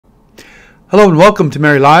Hello and welcome to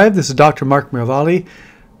Mary Live. This is Dr. Mark Miravalle.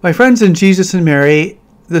 My friends in Jesus and Mary,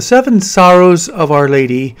 the seven sorrows of Our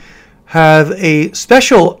Lady have a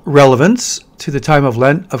special relevance to the time of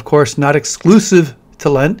Lent. Of course, not exclusive to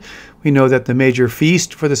Lent. We know that the major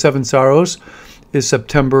feast for the seven sorrows is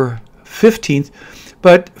September 15th,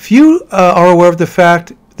 but few are aware of the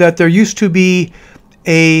fact that there used to be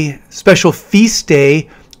a special feast day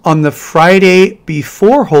on the Friday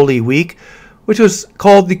before Holy Week, which was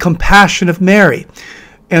called the Compassion of Mary.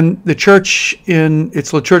 And the church, in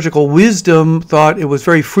its liturgical wisdom, thought it was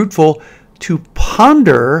very fruitful to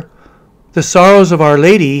ponder the sorrows of Our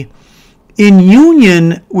Lady in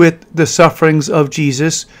union with the sufferings of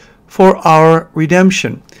Jesus for our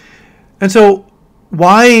redemption. And so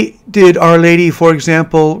why did Our Lady, for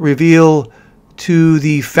example, reveal to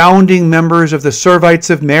the founding members of the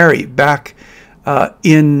Servites of Mary back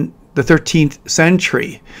in the 13th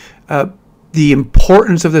century the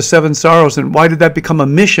importance of the seven sorrows, and why did that become a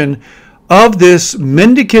mission of this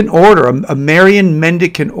mendicant order, a Marian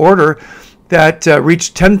mendicant order that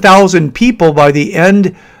reached 10,000 people by the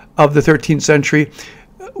end of the 13th century,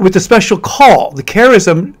 with a special call, the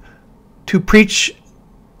charism, to preach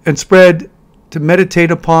and spread, to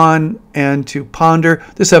meditate upon, and to ponder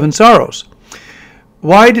the seven sorrows.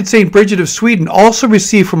 Why did St. Bridget of Sweden also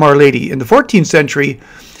receive from Our Lady in the 14th century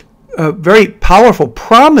very powerful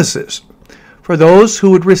promises for those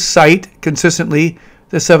who would recite consistently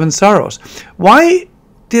the seven sorrows? Why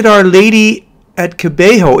did Our Lady at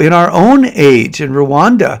Kibeho, in our own age in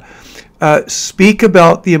Rwanda, speak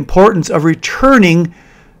about the importance of returning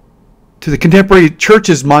to the contemporary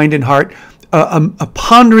church's mind and heart a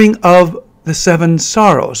pondering of the seven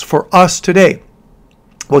sorrows for us today?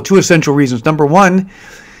 Well, two essential reasons. Number one,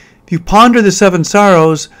 if you ponder the seven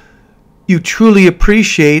sorrows, you truly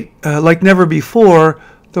appreciate, like never before,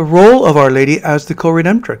 the role of Our Lady as the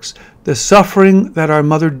co-redemptrix, the suffering that our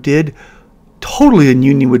mother did, totally in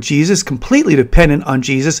union with Jesus, completely dependent on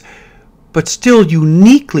Jesus, but still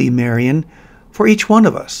uniquely Marian for each one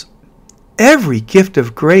of us. Every gift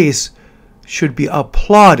of grace should be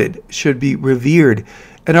applauded, should be revered.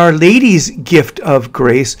 And Our Lady's gift of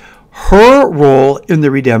grace, her role in the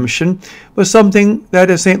redemption, was something that,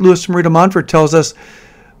 as St. Louis Marie de Montfort tells us,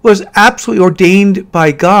 was absolutely ordained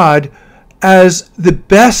by God as the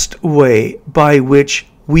best way by which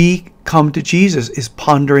we come to Jesus, is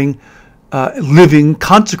pondering, living,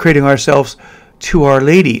 consecrating ourselves to Our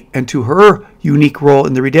Lady and to her unique role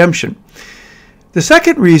in the redemption. The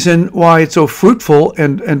second reason why it's so fruitful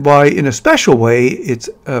and why in a special way it's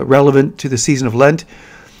relevant to the season of Lent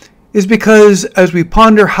is because as we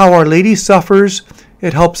ponder how Our Lady suffers,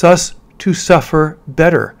 it helps us to suffer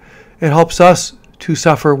better. It helps us to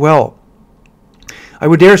suffer well. I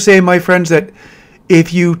would dare say, my friends, that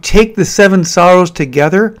if you take the seven sorrows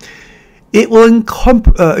together, it will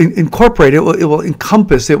incorporate, it will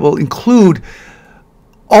encompass, it will include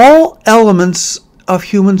all elements of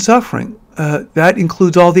human suffering. That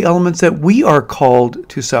includes all the elements that we are called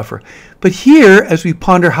to suffer. But here, as we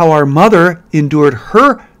ponder how our mother endured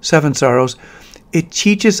her seven sorrows, it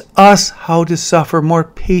teaches us how to suffer more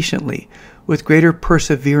patiently, with greater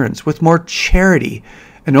perseverance, with more charity,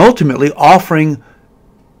 and ultimately offering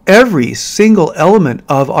every single element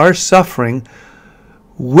of our suffering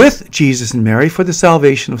with Jesus and Mary for the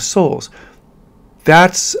salvation of souls.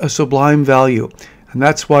 That's a sublime value. And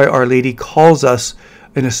that's why Our Lady calls us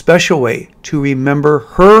in a special way to remember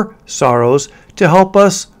her sorrows to help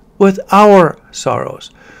us with our sorrows.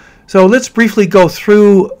 So let's briefly go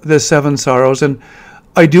through the seven sorrows. And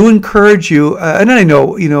I do encourage you, and I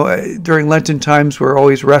know, during Lenten times we're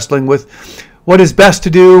always wrestling with what is best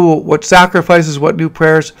to do, what sacrifices, what new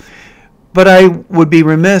prayers. But I would be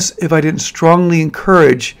remiss if I didn't strongly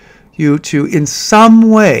encourage you to, in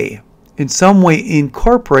some way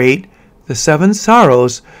incorporate the seven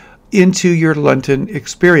sorrows into your Lenten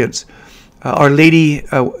experience. Our Lady,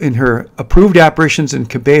 in her approved apparitions in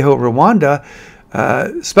Kibeho, Rwanda,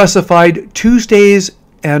 specified Tuesdays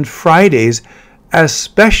and Fridays as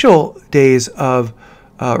special days of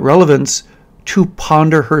relevance to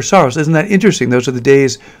ponder her sorrows. Isn't that interesting? Those are the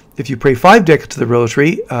days, if you pray 5 decades of the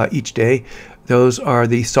Rosary each day, those are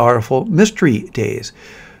the sorrowful mystery days.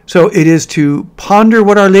 So it is to ponder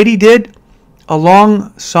what Our Lady did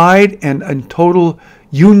alongside and in total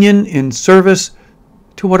union in service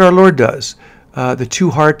to what our Lord does, the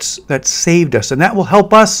two hearts that saved us. And that will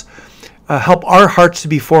help us, help our hearts to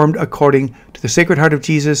be formed according to the Sacred Heart of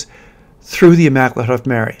Jesus through the Immaculate Heart of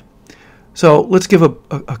Mary. So let's give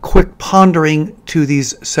a quick pondering to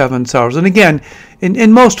these seven sorrows. And again, in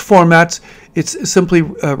most formats, it's simply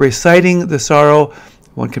reciting the sorrow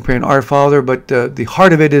One can pray an Our Father, but the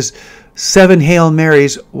heart of it is 7 Hail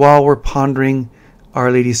Marys while we're pondering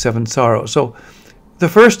Our Lady's 7 Sorrows. So the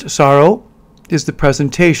first sorrow is the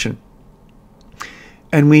presentation.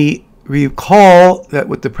 And we recall that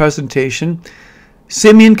with the presentation,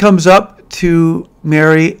 Simeon comes up to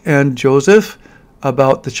Mary and Joseph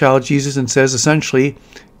about the child Jesus and says essentially,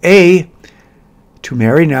 to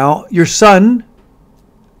Mary now, your son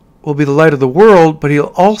will be the light of the world, but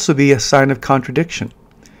he'll also be a sign of contradiction.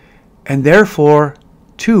 And therefore,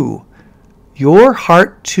 too, your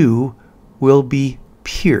heart too will be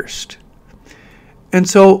pierced. And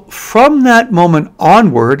so from that moment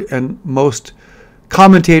onward, and most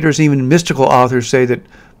commentators, even mystical authors, say that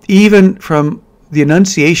even from the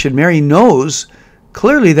Annunciation, Mary knows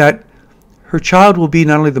clearly that her child will be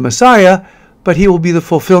not only the Messiah, but he will be the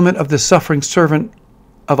fulfillment of the suffering servant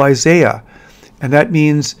of Isaiah. And that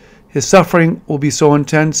means his suffering will be so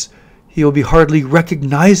intense, he will be hardly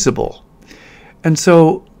recognizable. And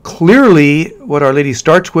so clearly what Our Lady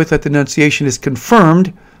starts with at the Annunciation is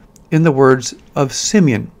confirmed in the words of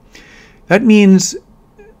Simeon. That means,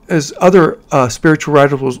 as other spiritual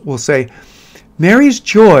writers will say, Mary's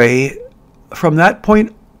joy from that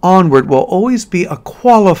point onward will always be a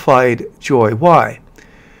qualified joy. Why?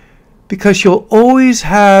 Because she'll always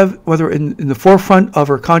have, whether in the forefront of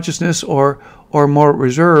her consciousness or more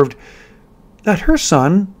reserved, that her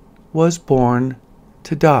son was born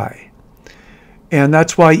to die. And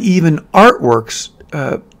that's why even artworks,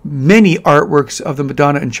 many artworks of the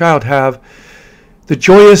Madonna and Child have the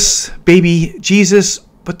joyous baby Jesus,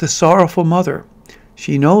 but the sorrowful mother.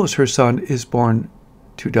 She knows her son is born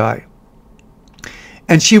to die.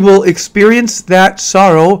 And she will experience that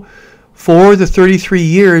sorrow for the 33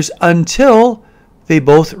 years until they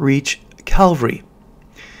both reach Calvary.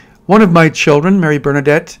 One of my children, Mary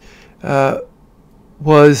Bernadette,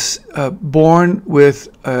 was born with,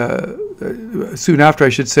 soon after I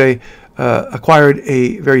should say, acquired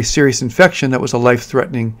a very serious infection that was a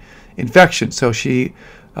life-threatening infection. So she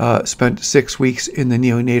spent 6 weeks in the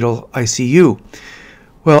neonatal ICU.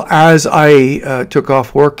 Well, as I took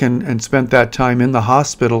off work and spent that time in the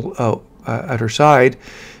hospital at her side,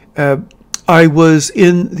 I was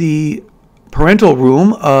in the parental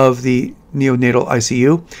room of the neonatal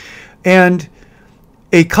ICU, and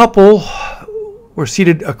a couple were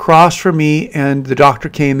seated across from me, and the doctor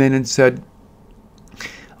came in and said,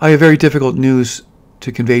 I have very difficult news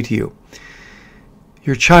to convey to you.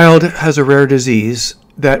 Your child has a rare disease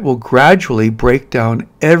that will gradually break down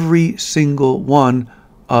every single one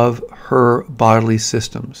of her bodily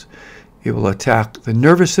systems. It will attack the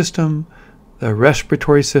nervous system, the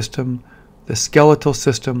respiratory system, the skeletal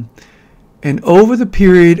system, and over the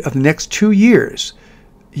period of the next 2 years,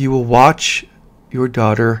 you will watch your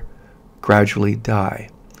daughter gradually die.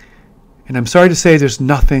 And I'm sorry to say there's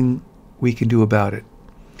nothing we can do about it.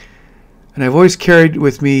 And I've always carried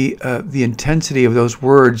with me the intensity of those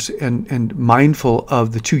words and mindful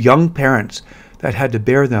of the 2 young parents that had to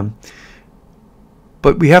bear them.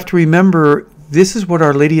 But we have to remember this is what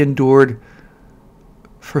Our Lady endured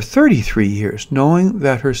for 33 years, knowing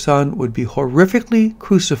that her son would be horrifically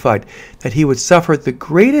crucified, that he would suffer the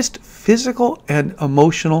greatest physical and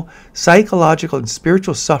emotional, psychological and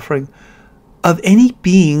spiritual suffering of any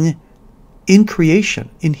being in creation,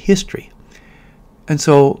 in history. And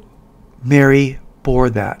so Mary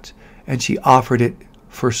bore that, and she offered it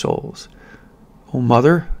for souls. O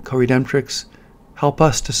Mother, co-redemptrix, help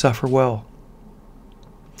us to suffer well.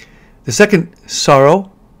 The second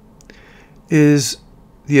sorrow is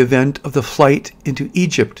the event of the flight into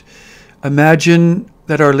Egypt. Imagine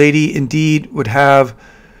that Our Lady indeed would have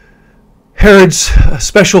Herod's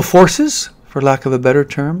special forces, for lack of a better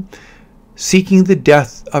term, seeking the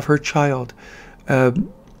death of her child.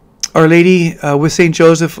 Our Lady with St.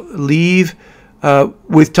 Joseph leave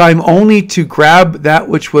with time only to grab that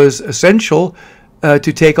which was essential to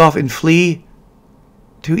take off and flee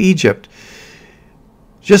to Egypt.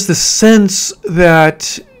 Just the sense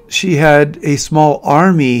that she had a small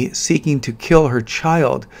army seeking to kill her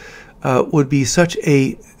child would be such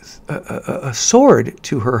a sword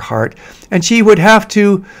to her heart. And she would have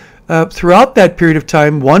to, throughout that period of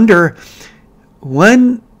time, wonder,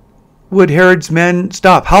 when would Herod's men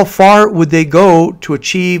stop? How far would they go to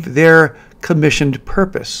achieve their commissioned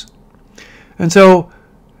purpose? And so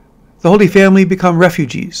the Holy Family become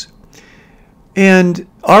refugees. And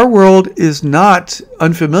our world is not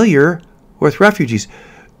unfamiliar with refugees.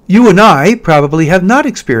 You and I probably have not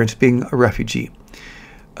experienced being a refugee.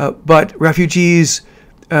 But refugees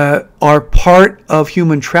are part of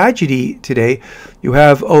human tragedy today. You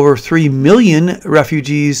have over 3 million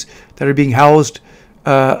refugees that are being housed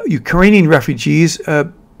Ukrainian refugees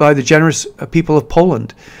by the generous people of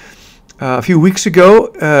Poland. A few weeks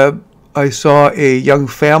ago, I saw a young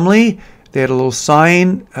family. They had a little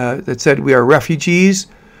sign that said, "We are refugees,"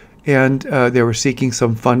 and they were seeking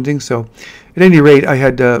some funding. So at any rate, I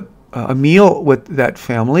had a meal with that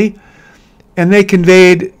family, and they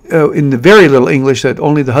conveyed in the very little English that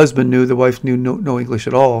only the husband knew, the wife knew no English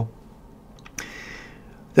at all,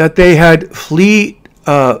 that they had fled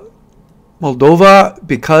Moldova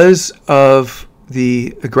because of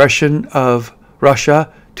the aggression of Russia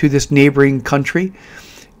to this neighboring country,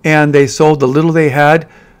 and they sold the little they had,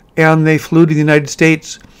 and they flew to the United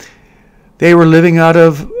States. They were living out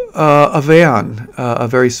of a van, a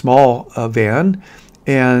very small van,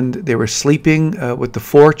 and they were sleeping with the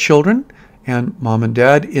 4 children and mom and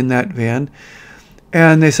dad in that van.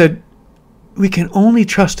 And they said, "We can only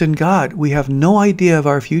trust in God. We have no idea of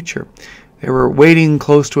our future." They were waiting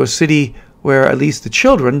close to a city where at least the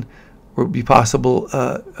children would be possible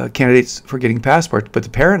candidates for getting passports, but the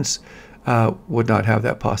parents would not have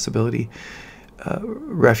that possibility.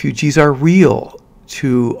 Refugees are real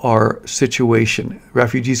to our situation.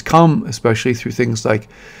 Refugees come especially through things like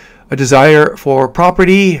a desire for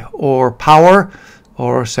property or power,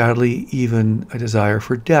 or sadly even a desire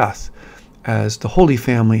for death, as the Holy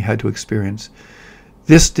Family had to experience.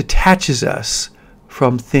 This detaches us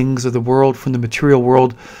from things of the world, from the material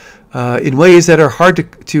world, in ways that are hard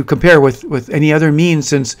to compare with any other means,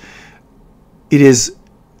 since it is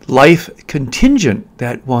life contingent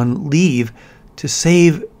that one leave to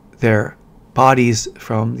save their bodies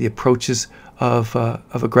from the approaches of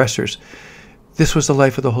aggressors. This was the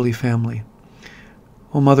life of the Holy Family.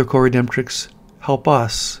 O Mother Co-Redemptrix, help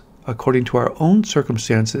us, according to our own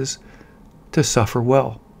circumstances, to suffer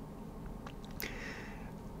well.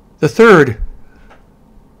 The third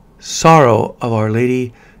sorrow of Our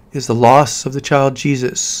Lady is the loss of the child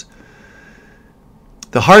Jesus.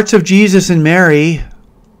 The hearts of Jesus and Mary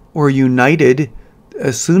were united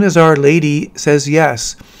as soon as Our Lady says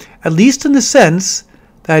yes, at least in the sense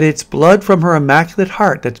that it's blood from her Immaculate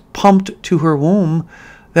Heart that's pumped to her womb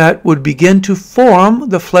that would begin to form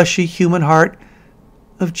the fleshy human heart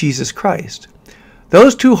of Jesus Christ.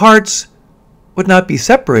 Those two hearts would not be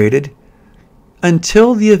separated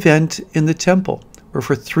until the event in the temple, where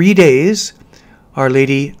for 3 days Our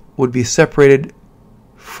Lady would be separated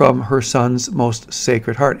from her Son's most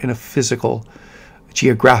sacred heart in a physical,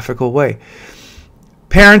 geographical way.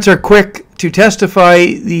 Parents are quick to testify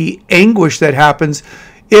the anguish that happens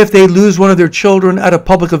if they lose one of their children at a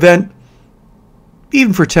public event,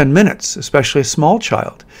 even for 10 minutes, especially a small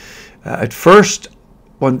child. At first,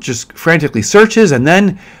 one just frantically searches, and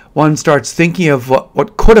then one starts thinking of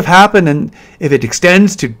what could have happened, and if it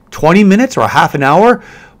extends to 20 minutes or a half an hour,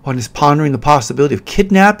 one is pondering the possibility of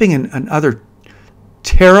kidnapping and other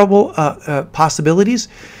terrible possibilities.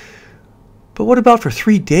 But what about for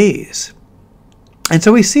 3 days? And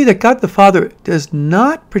so we see that God the Father does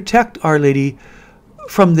not protect Our Lady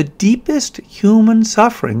from the deepest human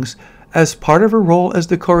sufferings as part of her role as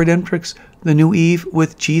the Co-Redemptrix, the new Eve,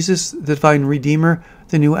 with Jesus, the Divine Redeemer,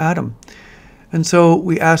 the new Adam. And so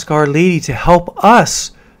we ask Our Lady to help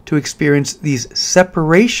us to experience these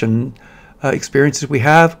separation experiences we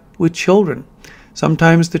have with children.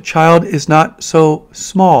 Sometimes the child is not so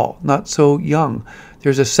small, not so young.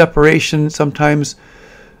 There's a separation sometimes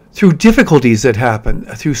through difficulties that happen,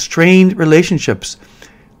 through strained relationships.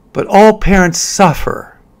 But all parents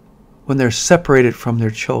suffer when they're separated from their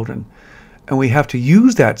children. And we have to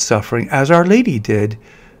use that suffering, as Our Lady did,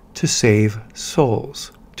 to save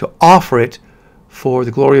souls, to offer it for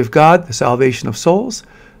the glory of God, the salvation of souls,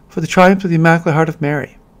 for the triumph of the Immaculate Heart of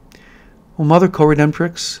Mary. O Mother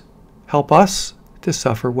Co-Redemptrix, help us to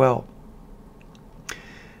suffer well.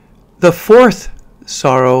 The fourth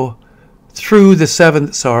sorrow, through the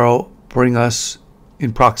seventh sorrow, bring us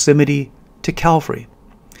in proximity to Calvary.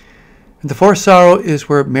 And the fourth sorrow is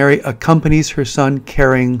where Mary accompanies her Son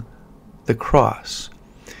carrying the cross.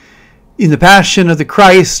 In the Passion of the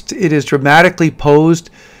Christ, it is dramatically posed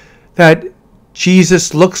that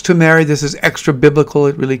Jesus looks to Mary. This is extra biblical.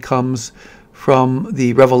 It really comes from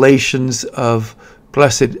the revelations of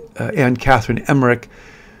Blessed Anne Catherine Emmerich.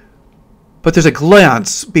 But there's a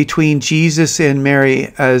glance between Jesus and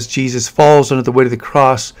Mary as Jesus falls under the weight of the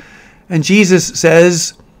cross. And Jesus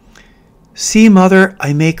says, "See, Mother,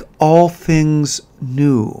 I make all things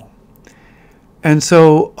new." And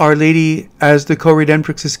so Our Lady, as the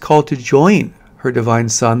Co-Redemptrix, is called to join her divine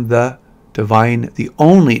Son, the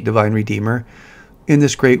only divine Redeemer, in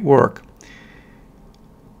this great work.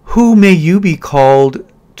 Who may you be called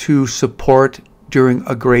to support during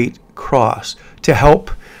a great cross, to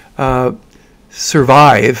help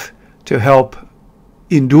survive, to help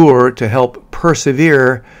endure, to help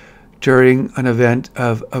persevere during an event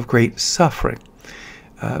of great suffering.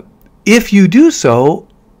 If you do so,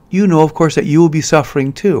 you know, of course, that you will be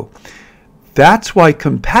suffering too. That's why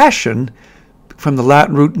compassion, from the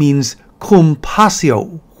Latin root, means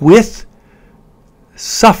compassio, with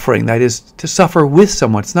suffering. That is, to suffer with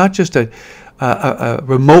someone. It's not just a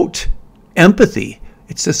remote empathy.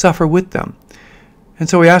 It's to suffer with them. And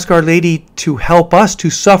so we ask Our Lady to help us to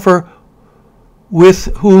suffer with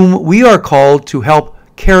whom we are called to help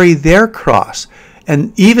carry their cross.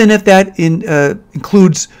 And even if that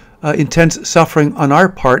includes intense suffering on our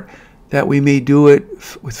part, that we may do it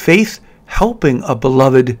with faith, helping a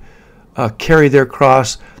beloved carry their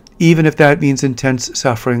cross, even if that means intense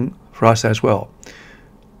suffering for us as well.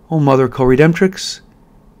 O Mother Co-Redemptrix,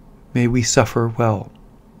 may we suffer well.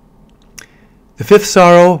 The fifth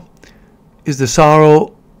sorrow is the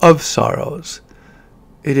sorrow of sorrows.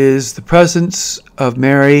 It is the presence of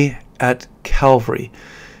Mary at Calvary.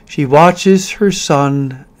 She watches her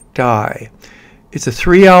Son die. It's a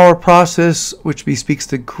 3-hour process which bespeaks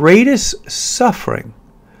the greatest suffering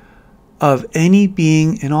of any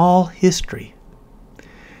being in all history.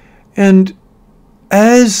 And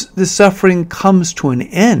as the suffering comes to an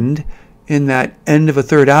end, in that end of a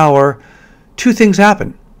 3rd hour, 2 things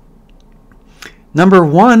happen. Number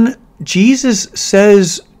 1, Jesus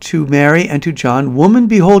says to Mary and to John, "Woman,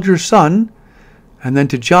 behold your son," and then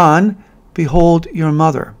to John, "Behold your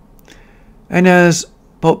mother." And as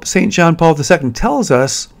St. John Paul II tells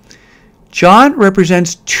us, John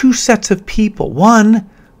represents 2 sets of people. 1,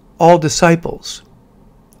 all disciples,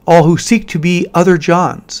 all who seek to be other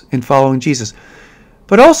Johns in following Jesus.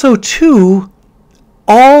 But also 2,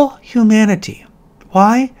 all humanity.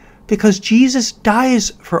 Why? Because Jesus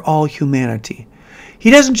dies for all humanity. He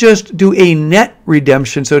doesn't just do a net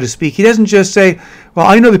redemption, so to speak. He doesn't just say, well,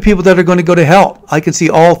 I know the people that are going to go to hell. I can see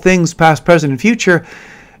all things, past, present, and future,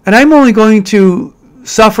 and I'm only going to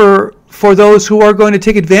suffer for those who are going to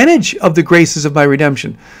take advantage of the graces of my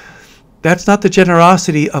redemption. That's not the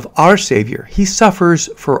generosity of our Savior. He suffers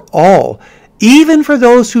for all, even for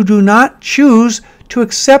those who do not choose to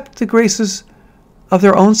accept the graces of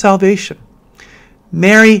their own salvation.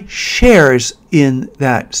 Mary shares in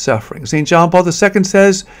that suffering. St. John Paul II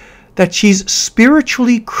says that she's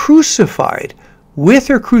spiritually crucified with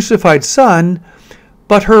her crucified Son,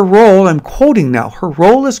 but her role, I'm quoting now, her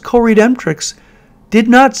role as co-redemptrix did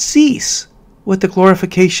not cease with the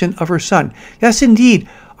glorification of her Son. Yes, indeed,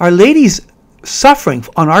 Our Lady's suffering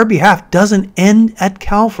on our behalf doesn't end at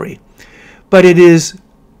Calvary, but it is,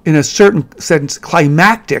 in a certain sense,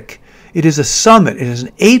 climactic. It is a summit, it is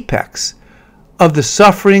an apex of the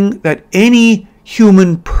suffering that any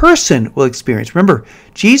human person will experience. Remember,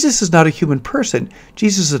 Jesus is not a human person.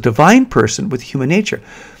 Jesus is a divine person with human nature.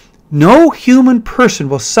 No human person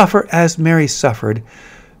will suffer as Mary suffered,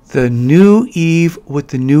 the new Eve with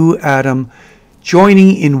the new Adam,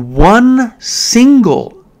 joining in one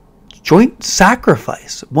single joint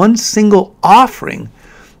sacrifice, one single offering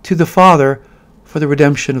to the Father for the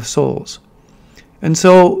redemption of souls. And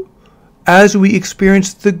so, as we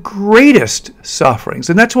experience the greatest sufferings,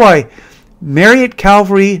 and that's why Mary at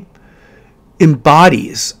Calvary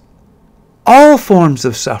embodies all forms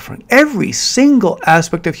of suffering, every single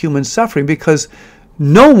aspect of human suffering, because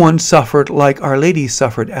no one suffered like Our Lady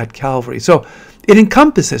suffered at Calvary. So it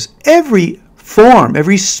encompasses every form,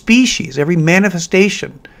 every species, every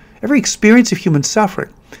manifestation, every experience of human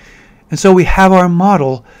suffering. And so we have our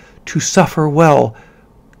model to suffer well.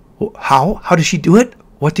 How? How does she do it?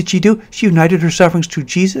 What did she do? She united her sufferings to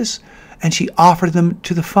Jesus, and she offered them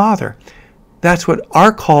to the Father. That's what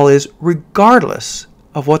our call is, regardless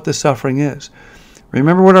of what the suffering is.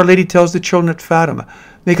 Remember what Our Lady tells the children at Fatima.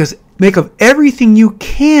 Make of everything you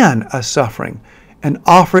can a suffering, and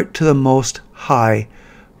offer it to the Most High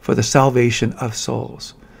for the salvation of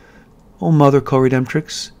souls. O Mother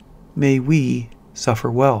Co-Redemptrix, may we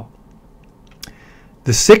suffer well.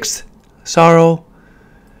 The 6th sorrow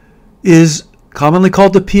is commonly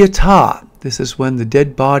called the Pietà. This is when the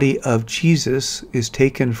dead body of Jesus is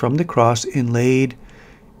taken from the cross and laid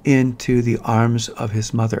into the arms of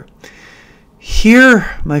his mother.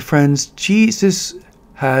 Here, my friends, Jesus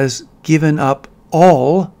has given up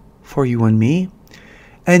all for you and me,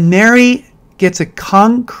 and Mary gets a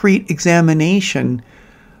concrete examination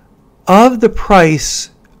of the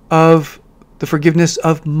price of the forgiveness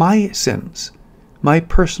of my sins, my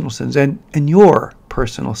personal sins, and your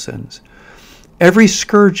personal sins. Every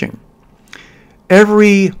scourging,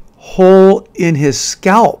 every hole in his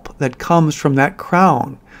scalp that comes from that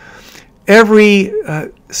crown, every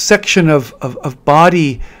section of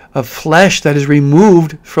body of flesh that is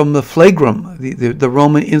removed from the flagrum, the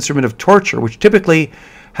Roman instrument of torture, which typically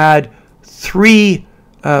had 3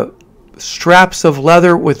 straps of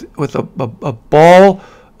leather with a ball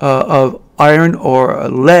of iron or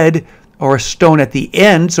lead or a stone at the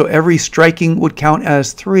end, so every striking would count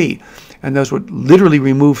as 3, and those would literally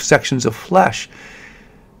remove sections of flesh.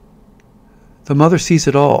 The mother sees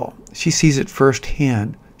it all. She sees it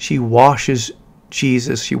firsthand. She washes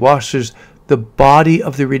Jesus. She washes the body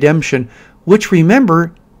of the redemption, which,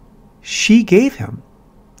 remember, she gave him.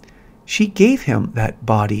 She gave him that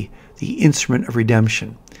body, the instrument of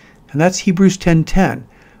redemption. And that's Hebrews 10:10.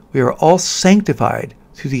 We are all sanctified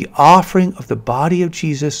through the offering of the body of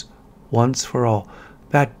Jesus once for all.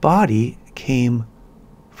 That body came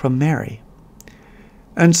from Mary.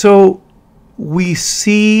 And so we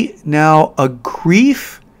see now a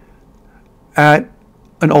grief at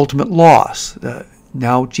an ultimate loss.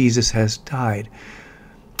 Now Jesus has died.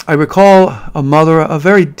 I recall a mother, a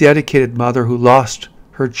very dedicated mother, who lost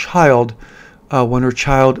her child when her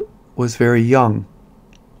child was very young.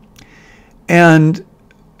 And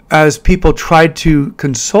as people tried to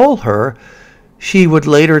console her, she would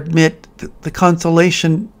later admit that the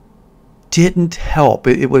consolation didn't help.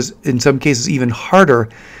 It was, in some cases, even harder,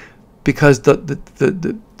 because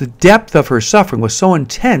the depth of her suffering was so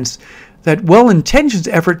intense that well-intentioned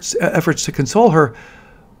efforts to console her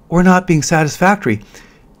were not being satisfactory.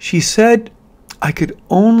 She said, "I could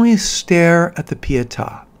only stare at the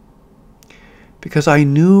Pietà because I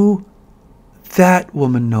knew that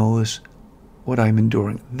woman knows what I'm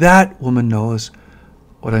enduring. That woman knows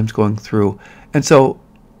what I'm going through." And so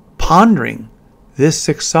pondering this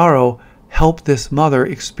sixth sorrow helped this mother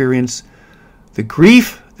experience the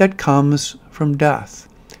grief that comes from death.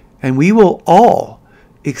 And we will all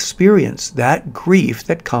experience that grief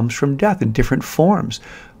that comes from death in different forms.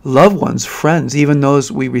 Loved ones, friends, even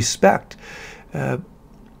those we respect.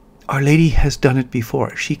 Our Lady has done it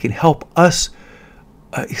before. She can help us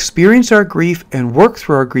experience our grief and work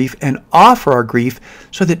through our grief and offer our grief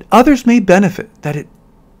so that others may benefit, that it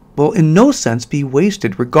will in no sense be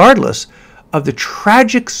wasted, regardless of the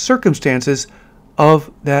tragic circumstances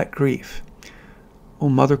of that grief. O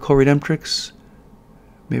Mother Co-Redemptrix,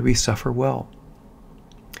 may we suffer well.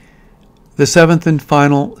 The seventh and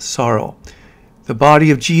final sorrow. The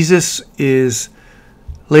body of Jesus is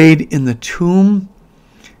laid in the tomb.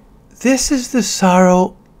 This is the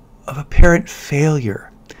sorrow of apparent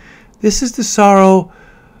failure. This is the sorrow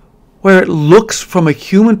where it looks from a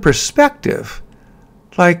human perspective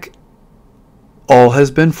like all has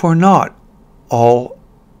been for naught. All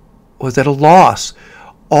was at a loss.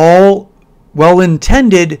 All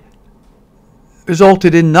well-intended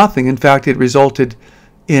resulted in nothing. In fact, it resulted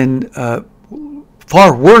in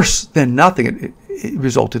far worse than nothing. It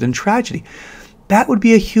resulted in tragedy. That would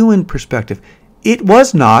be a human perspective. It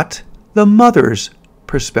was not the mother's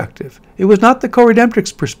perspective. It was not the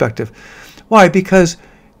Co-Redemptrix perspective. Why? Because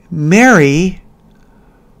Mary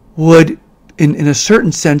would, in a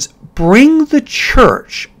certain sense, bring the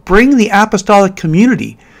church, bring the apostolic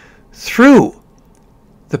community through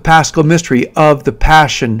the paschal mystery of the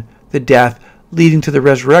passion, the death, leading to the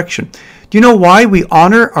resurrection. Do you know why we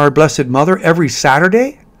honor our Blessed Mother every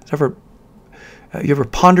Saturday? You ever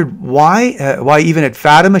pondered why? Why even at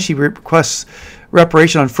Fatima she requests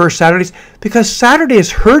reparation on first Saturdays? Because Saturday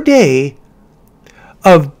is her day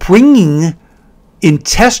of bringing in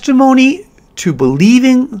testimony to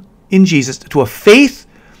believing in Jesus, to a faith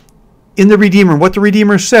in the Redeemer, what the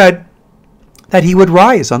Redeemer said, that he would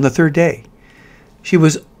rise on the third day. She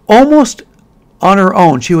was almost on her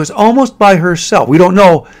own. She was almost by herself. We don't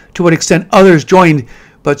know to what extent others joined,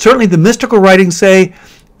 but certainly the mystical writings say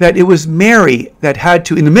that it was Mary that had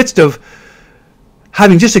to, in the midst of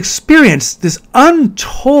having just experienced this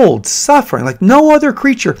untold suffering like no other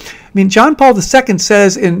creature. I mean, John Paul II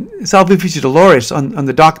says in Salvifici Dolores on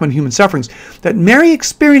the document of human sufferings that Mary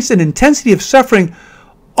experienced an intensity of suffering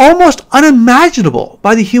almost unimaginable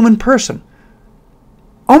by the human person.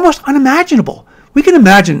 Almost unimaginable. We can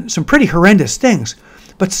imagine some pretty horrendous things,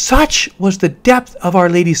 but such was the depth of Our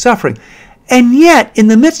Lady's suffering. And yet, in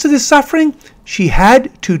the midst of this suffering, she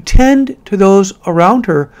had to tend to those around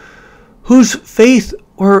her whose faith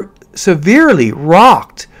were severely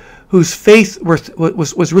rocked, whose faith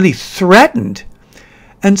was really threatened.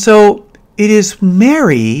 And so it is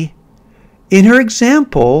Mary, in her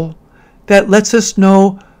example, that lets us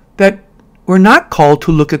know that we're not called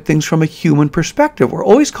to look at things from a human perspective. We're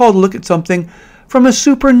always called to look at something from a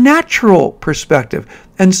supernatural perspective.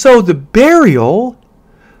 And so the burial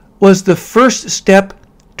was the first step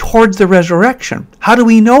towards the resurrection. How do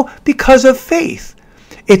we know? Because of faith.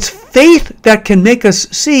 It's faith that can make us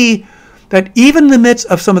see that even in the midst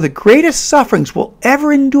of some of the greatest sufferings we'll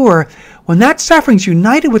ever endure, when that suffering's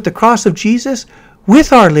united with the cross of Jesus,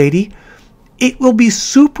 with Our Lady, it will be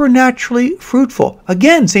supernaturally fruitful.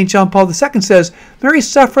 Again, St. John Paul II says, Mary's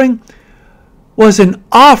suffering was an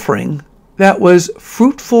offering that was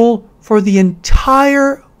fruitful for the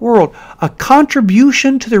entire world, a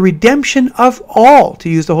contribution to the redemption of all, to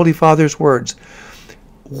use the Holy Father's words.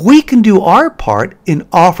 We can do our part in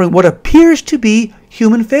offering what appears to be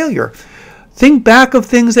human failure. Think back of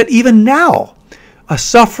things that even now, a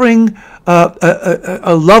suffering,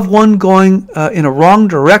 a loved one going in a wrong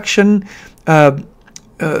direction,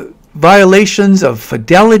 violations of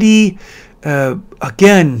fidelity,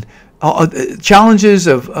 again, challenges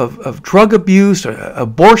of drug abuse,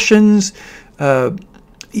 abortions.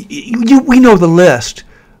 We know the list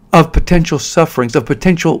of potential sufferings, of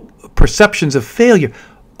potential perceptions of failure.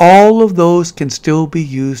 All of those can still be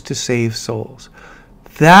used to save souls.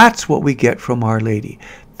 That's what we get from Our Lady.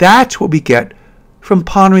 That's what we get from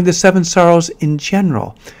pondering the seven sorrows in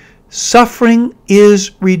general. Suffering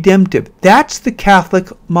is redemptive. That's the Catholic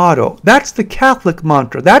motto. That's the Catholic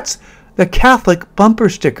mantra. That's the Catholic bumper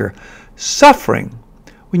sticker. Suffering,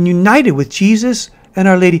 when united with Jesus and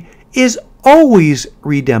Our Lady, is always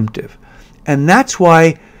redemptive. And that's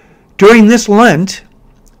why during this Lent,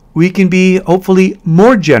 we can be hopefully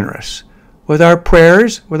more generous with our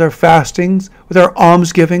prayers, with our fastings, with our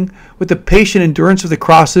almsgiving, with the patient endurance of the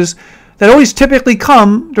crosses that always typically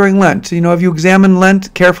come during Lent. If you examine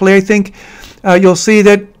Lent carefully, I think you'll see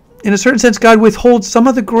that in a certain sense God withholds some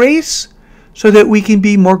of the grace so that we can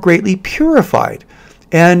be more greatly purified.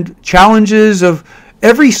 And challenges of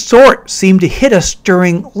every sort seem to hit us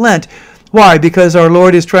during Lent. Why? Because our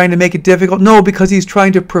Lord is trying to make it difficult? No, because He's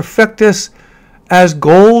trying to perfect us as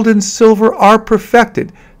gold and silver are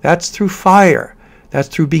perfected. That's through fire. That's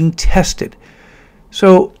through being tested.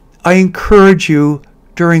 So I encourage you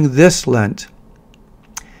during this Lent,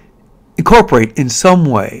 incorporate in some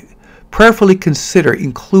way, prayerfully consider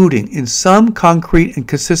including in some concrete and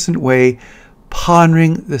consistent way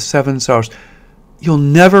pondering the seven sorrows. You'll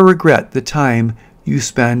never regret the time you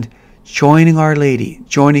spend joining Our Lady,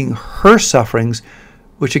 joining her sufferings,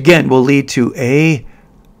 which again will lead to a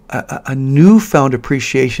newfound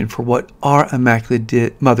appreciation for what our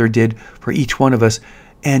Immaculate Mother did for each one of us,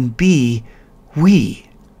 and B, we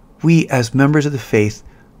as members of the faith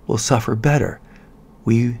will suffer better.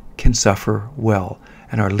 We can suffer well,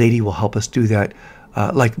 and Our Lady will help us do that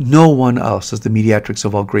like no one else as the mediatrix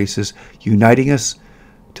of all graces, uniting us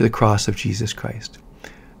to the cross of Jesus Christ.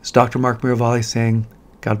 It's Dr. Mark Miravalle saying,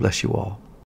 God bless you all.